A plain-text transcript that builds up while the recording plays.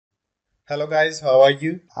Hello guys, how are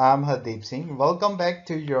you? I'm Hardeep Singh. Welcome back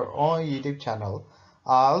to your own YouTube channel.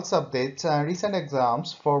 IELTS updates and recent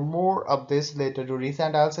exams. For more updates related to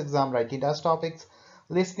recent IELTS exam writing test topics,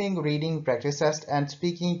 listening, reading, practice test, and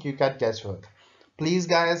speaking, you can guesswork. Please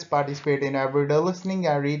guys participate in everyday listening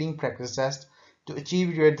and reading practice test to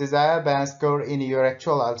achieve your desired band score in your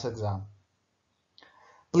actual IELTS exam.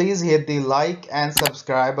 Please hit the like and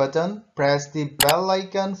subscribe button. Press the bell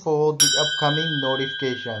icon for the upcoming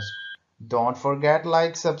notifications. Don't forget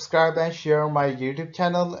like, subscribe and share my YouTube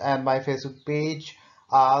channel and my Facebook page,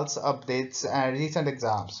 IELTS updates and recent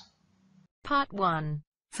exams. Part 1.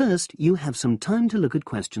 First, you have some time to look at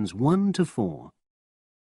questions 1 to 4.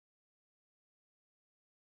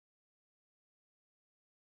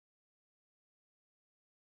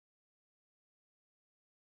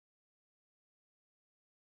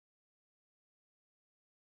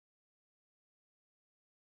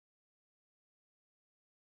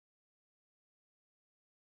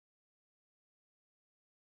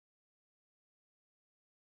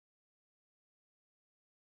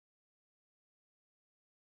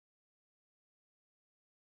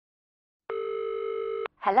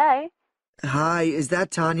 Hello? Hi, is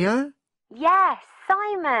that Tanya? Yes,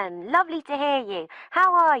 Simon. Lovely to hear you.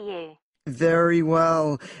 How are you? Very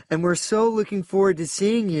well, and we're so looking forward to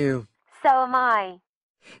seeing you. So am I.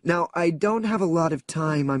 Now, I don't have a lot of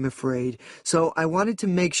time, I'm afraid, so I wanted to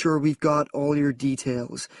make sure we've got all your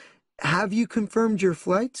details. Have you confirmed your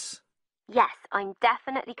flights? Yes, I'm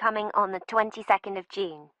definitely coming on the 22nd of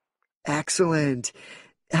June. Excellent.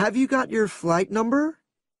 Have you got your flight number?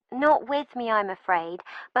 Not with me, I'm afraid,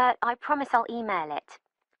 but I promise I'll email it.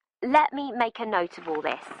 Let me make a note of all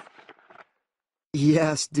this.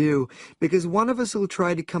 Yes, do, because one of us will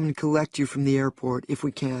try to come and collect you from the airport if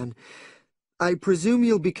we can. I presume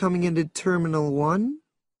you'll be coming into Terminal 1?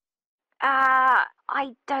 I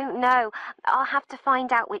don't know. I'll have to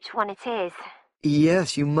find out which one it is.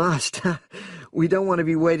 Yes, you must. We don't want to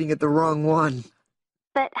be waiting at the wrong one.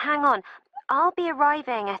 But hang on, I'll be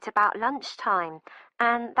arriving at about lunchtime,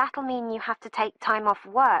 and that'll mean you have to take time off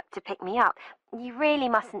work to pick me up. You really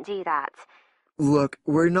mustn't do that. Look,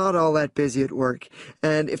 we're not all that busy at work,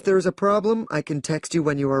 and if there's a problem, I can text you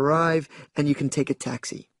when you arrive, and you can take a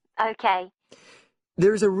taxi. Okay.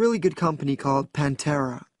 There's a really good company called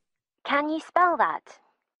Pantera. Can you spell that?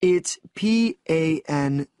 It's Pantera.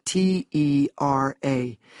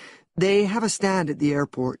 They have a stand at the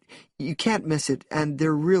airport. You can't miss it, and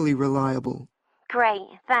they're really reliable. Great,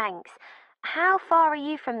 thanks. How far are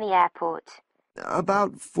you from the airport?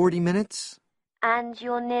 About 40 minutes. And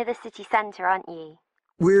you're near the city centre, aren't you?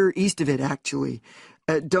 We're east of it, actually.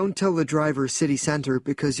 Don't tell the driver city centre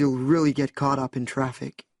because you'll really get caught up in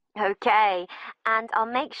traffic. Okay, and I'll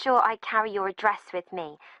make sure I carry your address with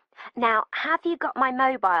me. Now, have you got my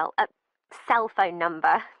mobile, cell phone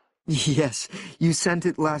number? Yes, you sent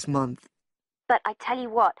it last month. But I tell you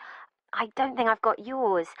what, I don't think I've got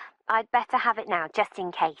yours. I'd better have it now, just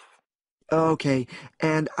in case. Okay,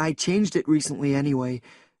 and I changed it recently anyway.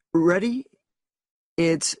 Ready?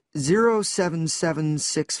 It's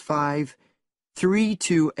 07765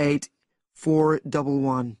 328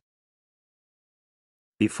 411.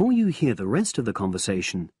 Before you hear the rest of the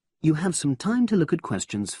conversation, you have some time to look at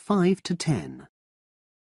questions 5 to 10.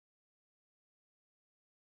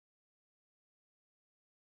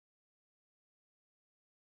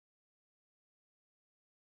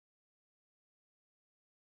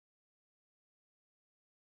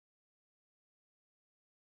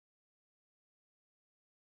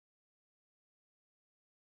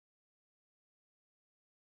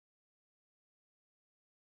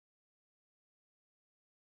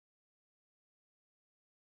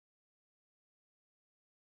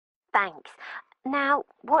 Thanks. Now,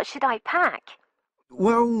 what should I pack?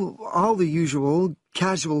 Well, all the usual,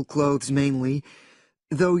 casual clothes mainly.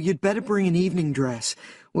 Though you'd better bring an evening dress.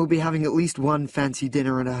 We'll be having at least one fancy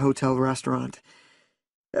dinner in a hotel restaurant.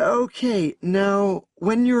 Okay, now,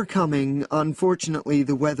 when you're coming, unfortunately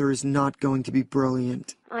the weather is not going to be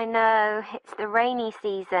brilliant. I know, it's the rainy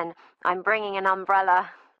season. I'm bringing an umbrella.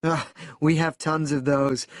 We have tons of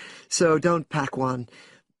those, so don't pack one.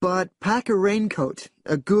 But pack a raincoat,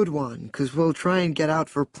 a good one, 'cause we'll try and get out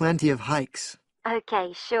for plenty of hikes.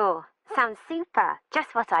 Okay, sure. Sounds super.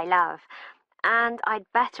 Just what I love. And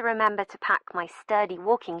I'd better remember to pack my sturdy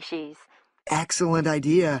walking shoes. Excellent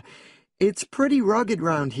idea. It's pretty rugged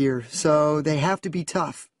round here, so they have to be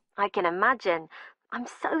tough. I can imagine. I'm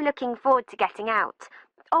so looking forward to getting out.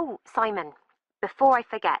 Oh, Simon, before I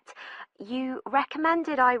forget, you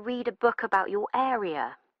recommended I read a book about your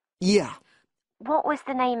area. Yeah. What was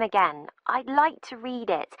the name again? I'd like to read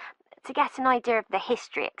it, to get an idea of the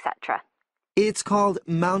history, etc. It's called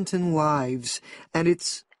Mountain Lives, and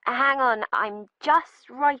it's... Hang on, I'm just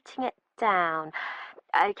writing it down.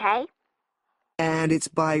 Okay, And it's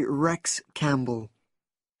by Rex Campbell.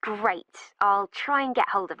 great. I'll try and get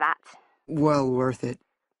hold of that. Well worth it.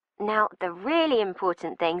 Now, the really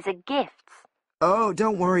important things are gifts. Oh,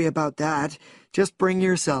 don't worry about that. Just bring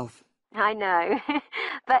yourself. I know,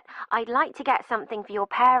 but I'd like to get something for your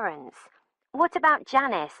parents. What about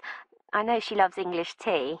Janice? I know she loves English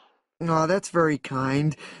tea. Oh, that's very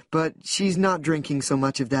kind, but she's not drinking so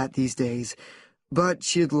much of that these days. But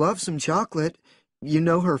she'd love some chocolate. You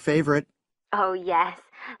know her favorite. Oh, yes,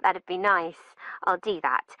 that'd be nice. I'll do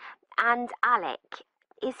that. And Alec,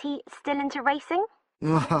 is he still into racing?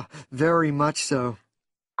 Ah, very much so.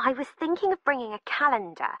 I was thinking of bringing a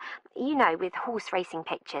calendar, you know, with horse racing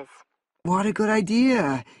pictures. What a good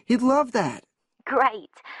idea. He'd love that. Great.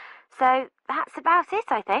 So that's about it,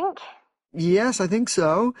 I think. Yes, I think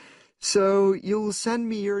so. So you'll send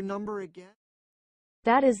me your number again?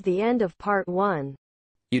 That is the end of part 1.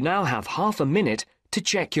 You now have half a minute to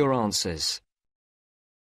check your answers.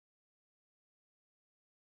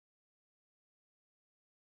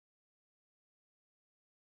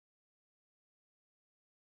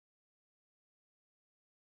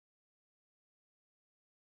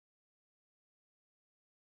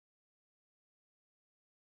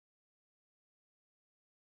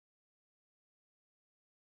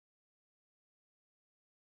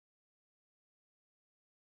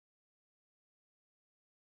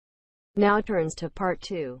 Now turns to part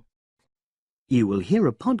 2. You will hear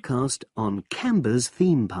a podcast on Canberra's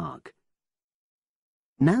theme park.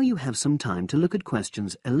 Now you have some time to look at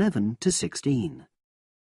questions 11 to 16.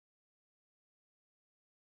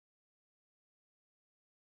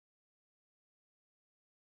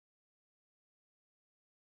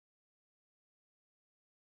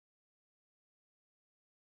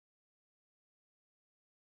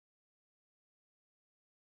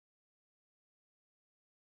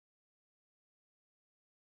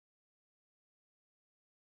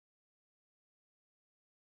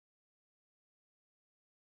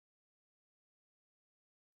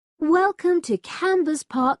 Welcome to Canberra's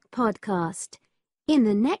Park podcast. In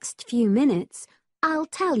the next few minutes, I'll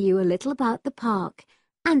tell you a little about the park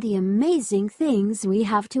and the amazing things we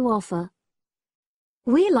have to offer.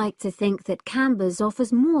 We like to think that Canberra's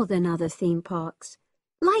offers more than other theme parks.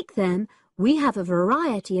 Like them, we have a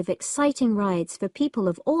variety of exciting rides for people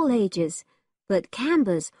of all ages, but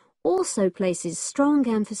Canberra's also places strong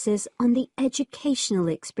emphasis on the educational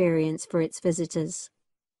experience for its visitors.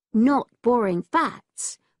 Not boring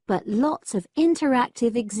facts, but lots of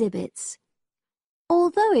interactive exhibits.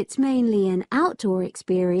 Although it's mainly an outdoor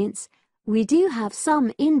experience, we do have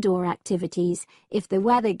some indoor activities if the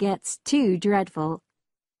weather gets too dreadful.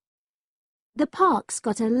 The park's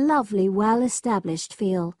got a lovely, well-established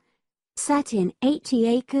feel, set in 80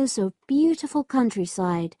 acres of beautiful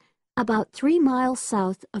countryside, about 3 miles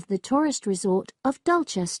south of the tourist resort of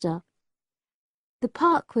Dulchester. The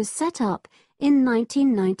park was set up in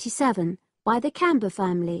 1997 by the Canberra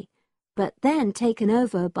family, but then taken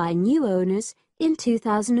over by new owners in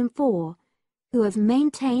 2004, who have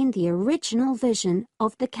maintained the original vision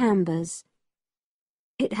of the Canberras.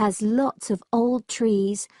 It has lots of old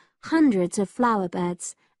trees, hundreds of flower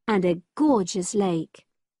beds, and a gorgeous lake.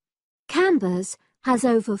 Canberra's has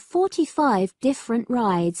over 45 different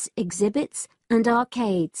rides, exhibits, and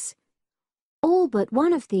arcades. All but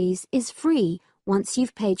one of these is free once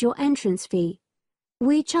you've paid your entrance fee.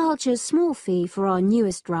 We charge a small fee for our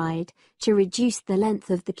newest ride to reduce the length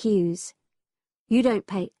of the queues. You don't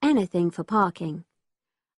pay anything for parking.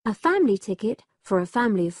 A family ticket for a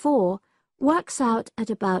family of 4 works out at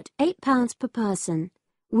about £8 per person,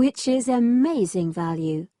 which is amazing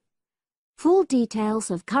value. Full details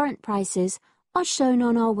of current prices are shown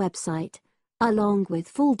on our website, along with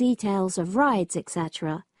full details of rides,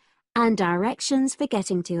 etc., and directions for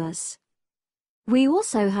getting to us. We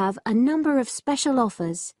also have a number of special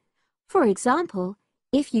offers. For example,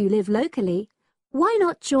 if you live locally, why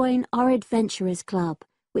not join our Adventurers Club,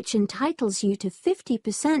 which entitles you to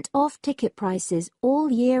 50% off ticket prices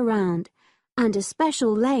all year round, and a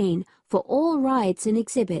special lane for all rides and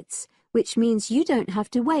exhibits, which means you don't have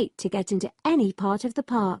to wait to get into any part of the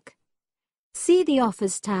park. See the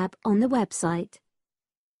Offers tab on the website.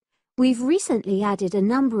 We've recently added a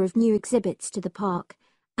number of new exhibits to the park,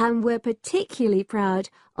 and we're particularly proud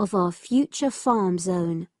of our Future Farm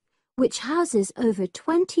Zone, which houses over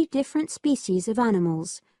 20 different species of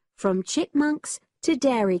animals, from chipmunks to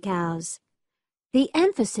dairy cows. The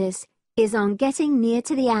emphasis is on getting near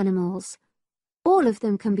to the animals. All of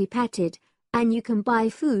them can be petted, and you can buy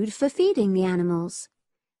food for feeding the animals.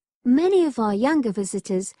 Many of our younger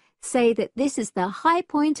visitors say that this is the high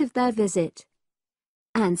point of their visit.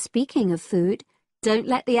 And speaking of food, don't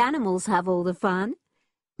let the animals have all the fun.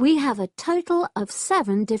 We have a total of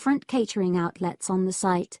 7 different catering outlets on the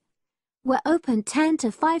site. We're open 10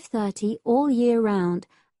 to 5:30 all year round,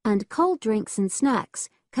 and cold drinks and snacks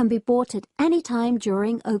can be bought at any time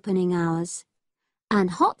during opening hours.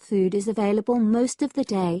 And hot food is available most of the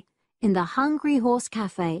day in the Hungry Horse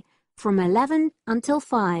Cafe from 11 until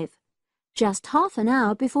 5, just half an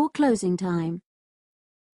hour before closing time.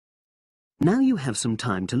 Now you have some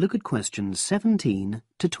time to look at questions 17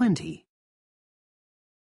 to 20.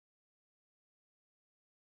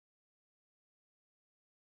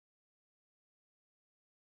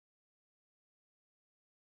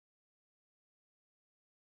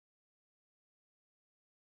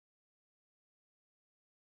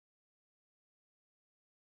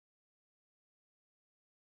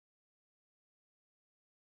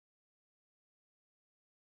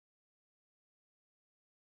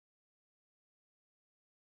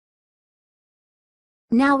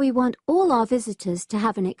 Now we want all our visitors to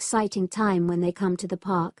have an exciting time when they come to the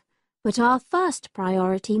park, but our first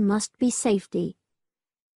priority must be safety.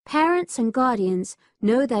 Parents and guardians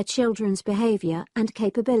know their children's behavior and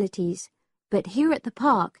capabilities, but here at the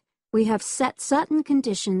park we have set certain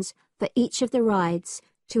conditions for each of the rides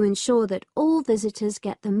to ensure that all visitors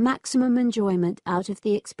get the maximum enjoyment out of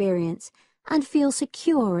the experience and feel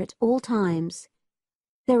secure at all times.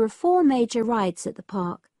 There are 4 major rides at the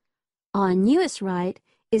park. Our newest ride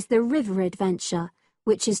is the River Adventure,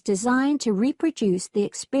 which is designed to reproduce the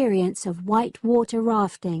experience of whitewater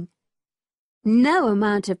rafting. No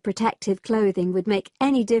amount of protective clothing would make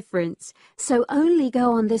any difference, so only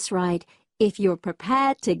go on this ride if you're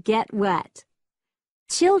prepared to get wet.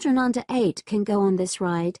 Children under 8 can go on this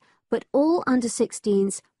ride, but all under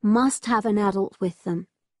 16s must have an adult with them.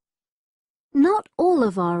 Not all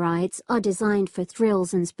of our rides are designed for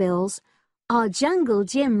thrills and spills. Our Jungle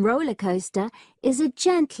Gym roller coaster is a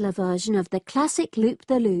gentler version of the classic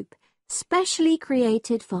Loop-the-Loop, specially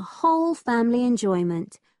created for whole family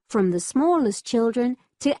enjoyment, from the smallest children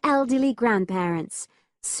to elderly grandparents,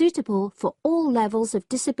 suitable for all levels of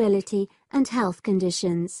disability and health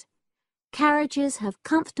conditions. Carriages have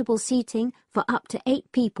comfortable seating for up to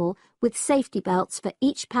 8 people with safety belts for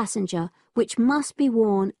each passenger, which must be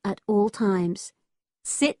worn at all times.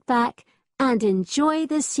 Sit back and enjoy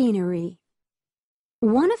the scenery.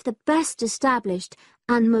 One of the best established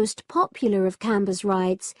and most popular of Canberra's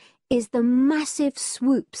rides is the massive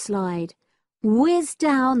swoop slide. Whiz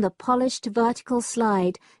down the polished vertical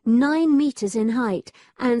slide 9 meters in height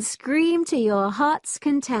and scream to your heart's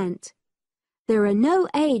content. There are no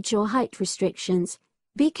age or height restrictions.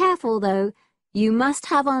 Be careful though, you must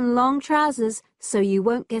have on long trousers so you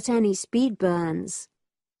won't get any speed burns.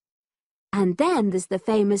 And then there's the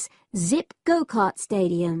famous Zip Go-Kart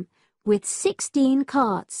Stadium, with 16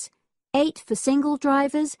 karts, 8 for single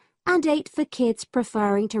drivers and 8 for kids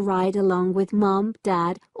preferring to ride along with mum,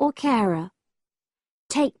 dad or carer.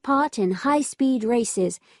 Take part in high-speed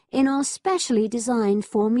races in our specially designed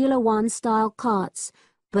Formula 1 style karts,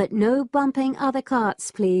 but no bumping other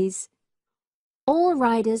karts, please. All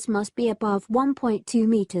riders must be above 1.2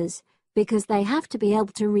 meters because they have to be able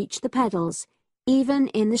to reach the pedals, even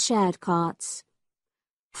in the shared karts.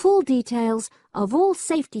 Full details of all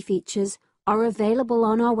safety features are available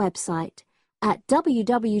on our website at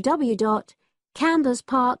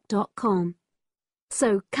www.camberspark.com.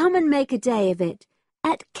 So come and make a day of it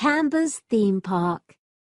at Canberra's theme park.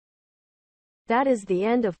 That is the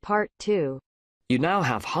end of part 2. You now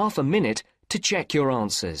have half a minute to check your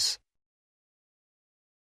answers.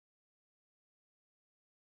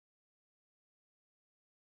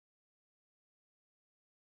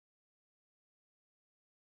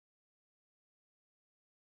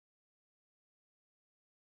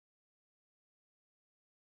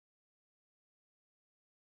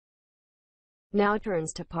 Now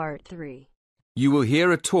turns to part 3. You will hear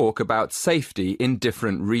a talk about safety in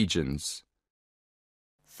different regions.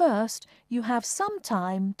 First, you have some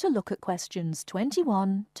time to look at questions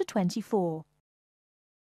 21 to 24.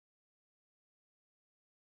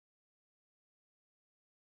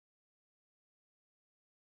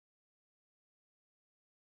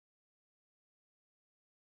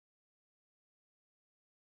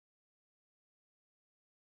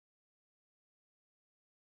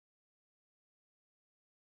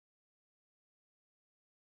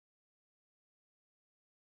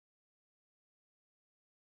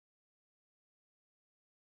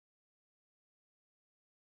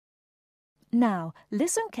 Now,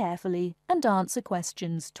 listen carefully and answer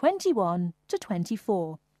questions 21 to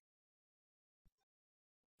 24.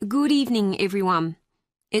 Good evening, everyone.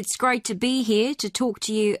 It's great to be here to talk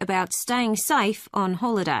to you about staying safe on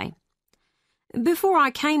holiday. Before I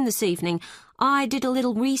came this evening, I did a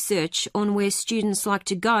little research on where students like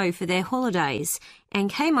to go for their holidays and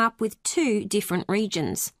came up with 2 different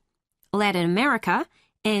regions, Latin America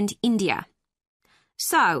and India.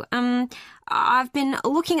 So, I've been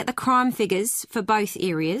looking at the crime figures for both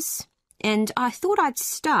areas, and I thought I'd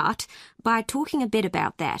start by talking a bit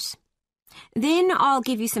about that. Then I'll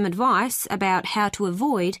give you some advice about how to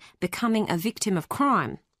avoid becoming a victim of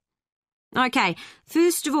crime. Okay,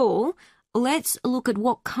 first of all, let's look at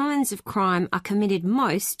what kinds of crime are committed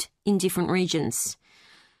most in different regions.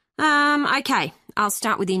 Okay, I'll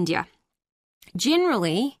start with India.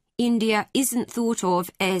 Generally, India isn't thought of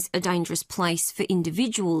as a dangerous place for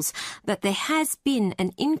individuals, but there has been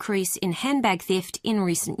an increase in handbag theft in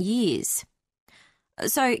recent years.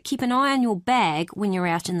 So keep an eye on your bag when you're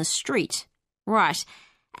out in the street. Right.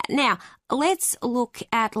 Now, let's look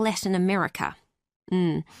at Latin America.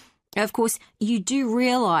 Of course, you do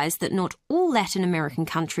realise that not all Latin American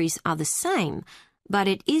countries are the same, but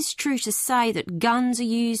it is true to say that guns are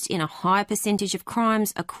used in a high percentage of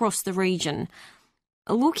crimes across the region.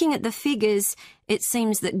 Looking at the figures, it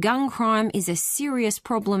seems that gun crime is a serious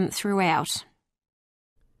problem throughout.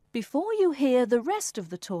 Before you hear the rest of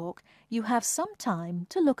the talk, you have some time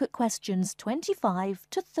to look at questions 25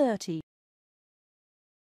 to 30.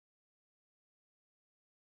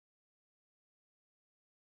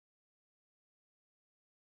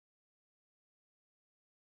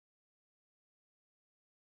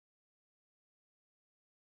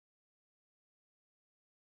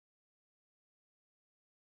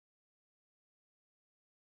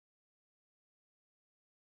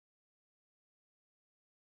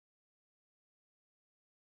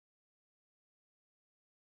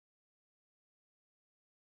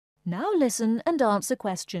 Now listen and answer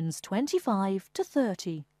questions 25 to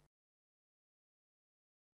 30.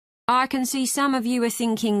 I can see some of you are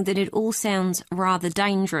thinking that it all sounds rather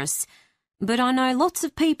dangerous, but I know lots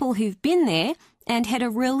of people who've been there and had a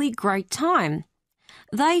really great time.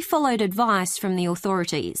 They followed advice from the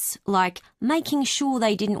authorities, like making sure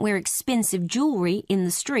they didn't wear expensive jewellery in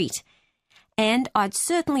the street. And I'd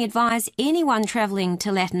certainly advise anyone travelling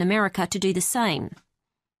to Latin America to do the same.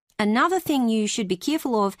 Another thing you should be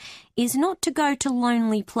careful of is not to go to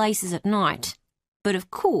lonely places at night. But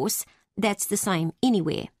of course, that's the same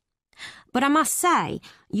anywhere. But I must say,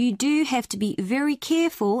 you do have to be very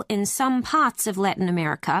careful in some parts of Latin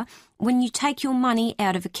America when you take your money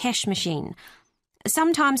out of a cash machine.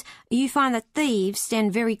 Sometimes you find that thieves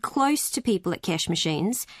stand very close to people at cash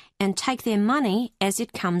machines and take their money as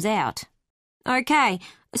it comes out. Okay,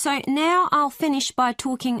 so now I'll finish by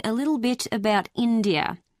talking a little bit about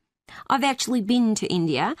India. I've actually been to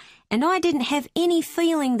India, and I didn't have any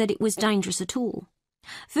feeling that it was dangerous at all.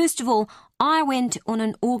 First of all, I went on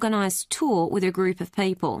an organised tour with a group of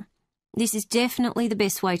people. This is definitely the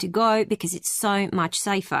best way to go because it's so much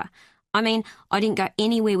safer. I mean, I didn't go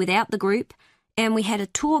anywhere without the group, and we had a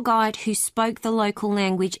tour guide who spoke the local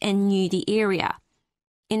language and knew the area.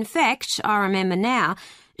 In fact, I remember now,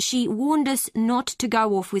 she warned us not to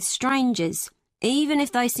go off with strangers, even if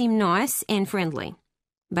they seem nice and friendly.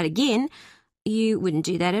 But again, you wouldn't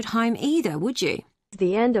do that at home either, would you?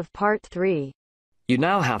 The end of part 3. You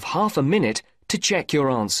now have half a minute to check your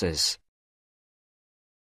answers.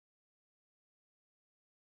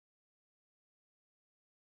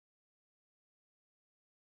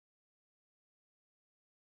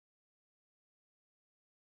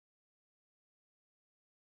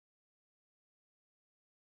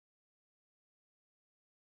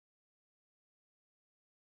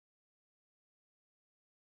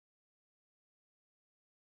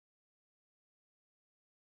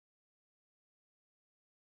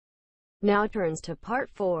 Now turns to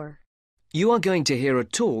part 4. You are going to hear a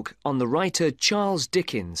talk on the writer Charles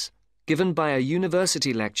Dickens, given by a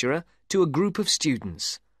university lecturer to a group of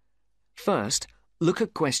students. First, look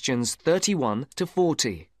at questions 31 to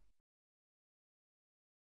 40.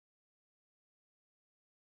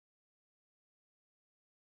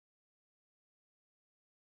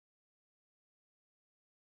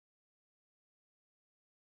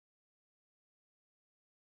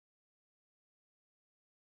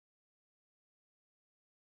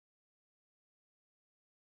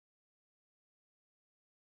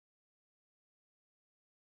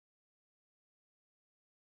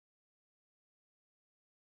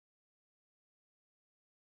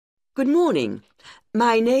 Good morning.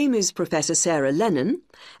 My name is Professor Sarah Lennon,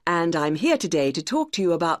 and I'm here today to talk to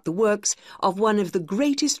you about the works of one of the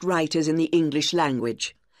greatest writers in the English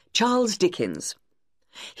language, Charles Dickens.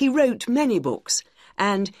 He wrote many books,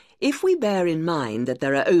 And if we bear in mind that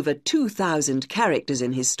there are over 2,000 characters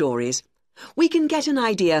in his stories, we can get an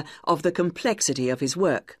idea of the complexity of his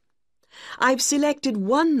work. I've selected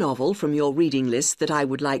one novel from your reading list that I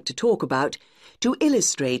would like to talk about to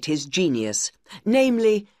illustrate his genius,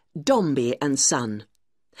 namely Dombey and Son.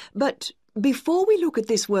 But before we look at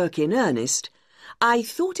this work in earnest, I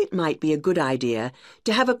thought it might be a good idea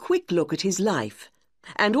to have a quick look at his life,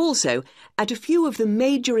 and also at a few of the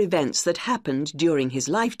major events that happened during his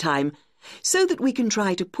lifetime, so that we can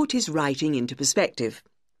try to put his writing into perspective.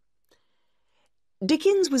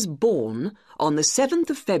 Dickens was born on the 7th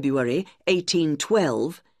of February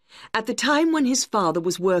 1812, at the time when his father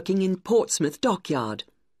was working in Portsmouth Dockyard.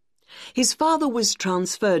 His father was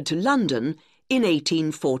transferred to London in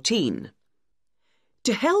 1814.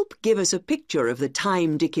 To help give us a picture of the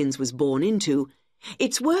time Dickens was born into,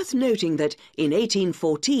 it's worth noting that in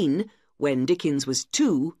 1814, when Dickens was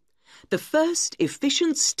 2, the first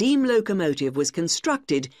efficient steam locomotive was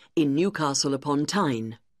constructed in Newcastle upon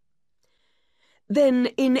Tyne. Then,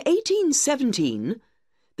 in 1817,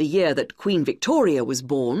 the year that Queen Victoria was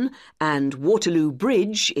born and Waterloo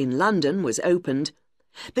Bridge in London was opened,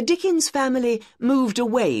 the Dickens family moved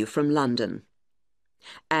away from London.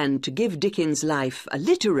 And to give Dickens' life a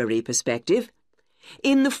literary perspective,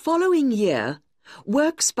 in the following year,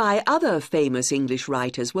 works by other famous English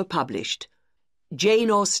writers were published: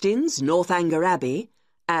 Jane Austen's Northanger Abbey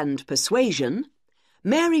and Persuasion,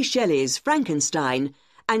 Mary Shelley's Frankenstein,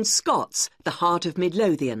 and Scott's The Heart of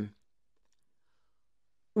Midlothian.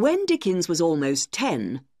 When Dickens was almost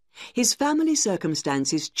 10, his family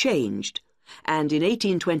circumstances changed, and in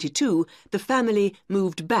 1822 the family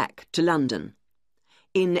moved back to London.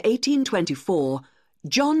 In 1824,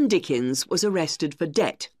 John Dickens was arrested for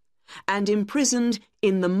debt and imprisoned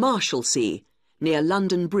in the Marshalsea, near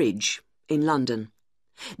London Bridge, in London.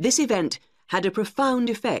 This event had a profound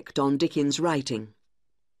effect on Dickens' writing.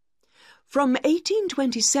 From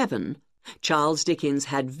 1827, Charles Dickens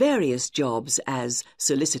had various jobs as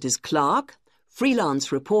solicitor's clerk,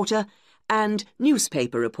 freelance reporter, and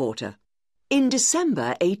newspaper reporter. In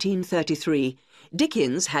December 1833,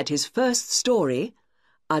 Dickens had his first story,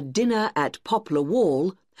 A Dinner at Poplar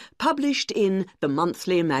Wall, published in the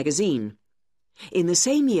Monthly Magazine. In the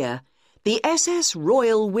same year, the SS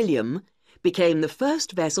Royal William became the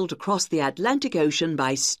first vessel to cross the Atlantic Ocean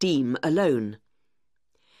by steam alone.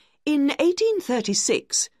 In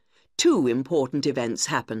 1836, two important events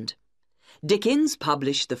happened. Dickens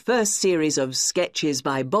published the first series of Sketches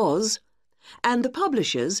by Boz, and the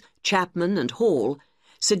publishers, Chapman and Hall,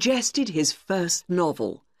 suggested his first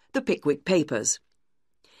novel, The Pickwick Papers.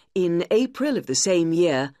 In April of the same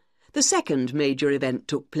year, the second major event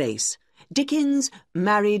took place. Dickens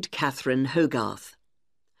married Catherine Hogarth.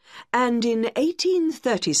 And in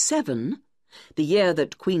 1837, the year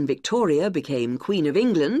that Queen Victoria became Queen of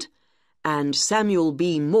England, and Samuel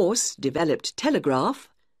B. Morse developed telegraph,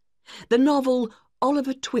 the novel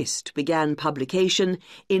Oliver Twist began publication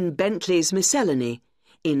in Bentley's Miscellany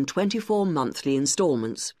in 24 monthly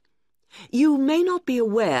instalments. You may not be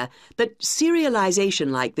aware that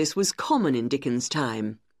serialization like this was common in Dickens'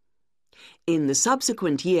 time. In the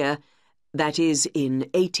subsequent year, that is in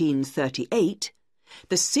 1838,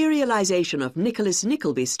 the serialization of Nicholas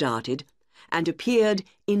Nickleby started and appeared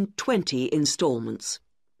in 20 instalments.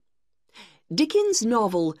 Dickens'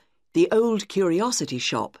 novel The Old Curiosity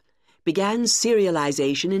Shop began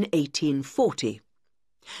serialization in 1840.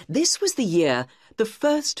 This was the year the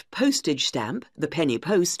first postage stamp, the penny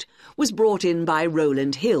post, was brought in by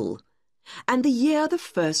Rowland Hill, and the year the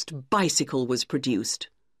first bicycle was produced.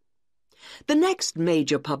 The next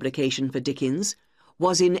major publication for Dickens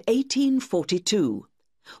was in 1842,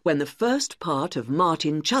 when the first part of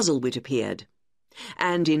Martin Chuzzlewit appeared,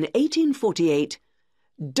 and in 1848,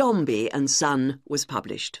 Dombey and Son was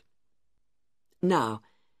published. Now,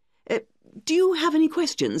 do you have any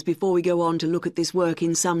questions before we go on to look at this work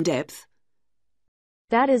in some depth?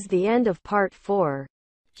 That is the end of part 4.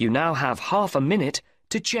 You now have half a minute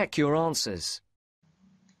to check your answers.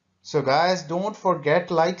 So guys, don't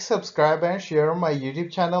forget like, subscribe and share my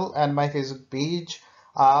YouTube channel and my Facebook page,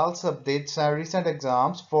 IELTS updates and recent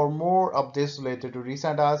exams. For more updates related to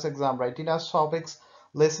recent IELTS exam writing test topics,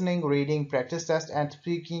 listening, reading, practice test and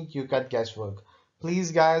speaking, you got guesswork.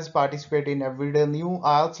 Please guys, participate in everyday new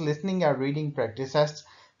IELTS listening and reading practice tests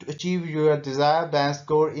to achieve your desired band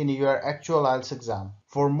score in your actual IELTS exam.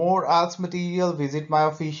 For more IELTS material, visit my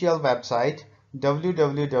official website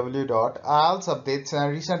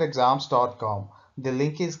www.ieltsupdatesandrecentexams.com. The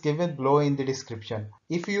link is given below in the description.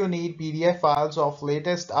 If you need PDF files of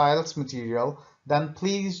latest IELTS material, then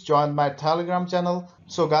please join my Telegram channel.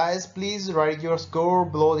 So guys, please write your score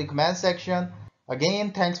below the comment section.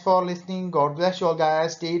 Again, thanks for listening. God bless you all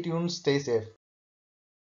guys. Stay tuned, stay safe.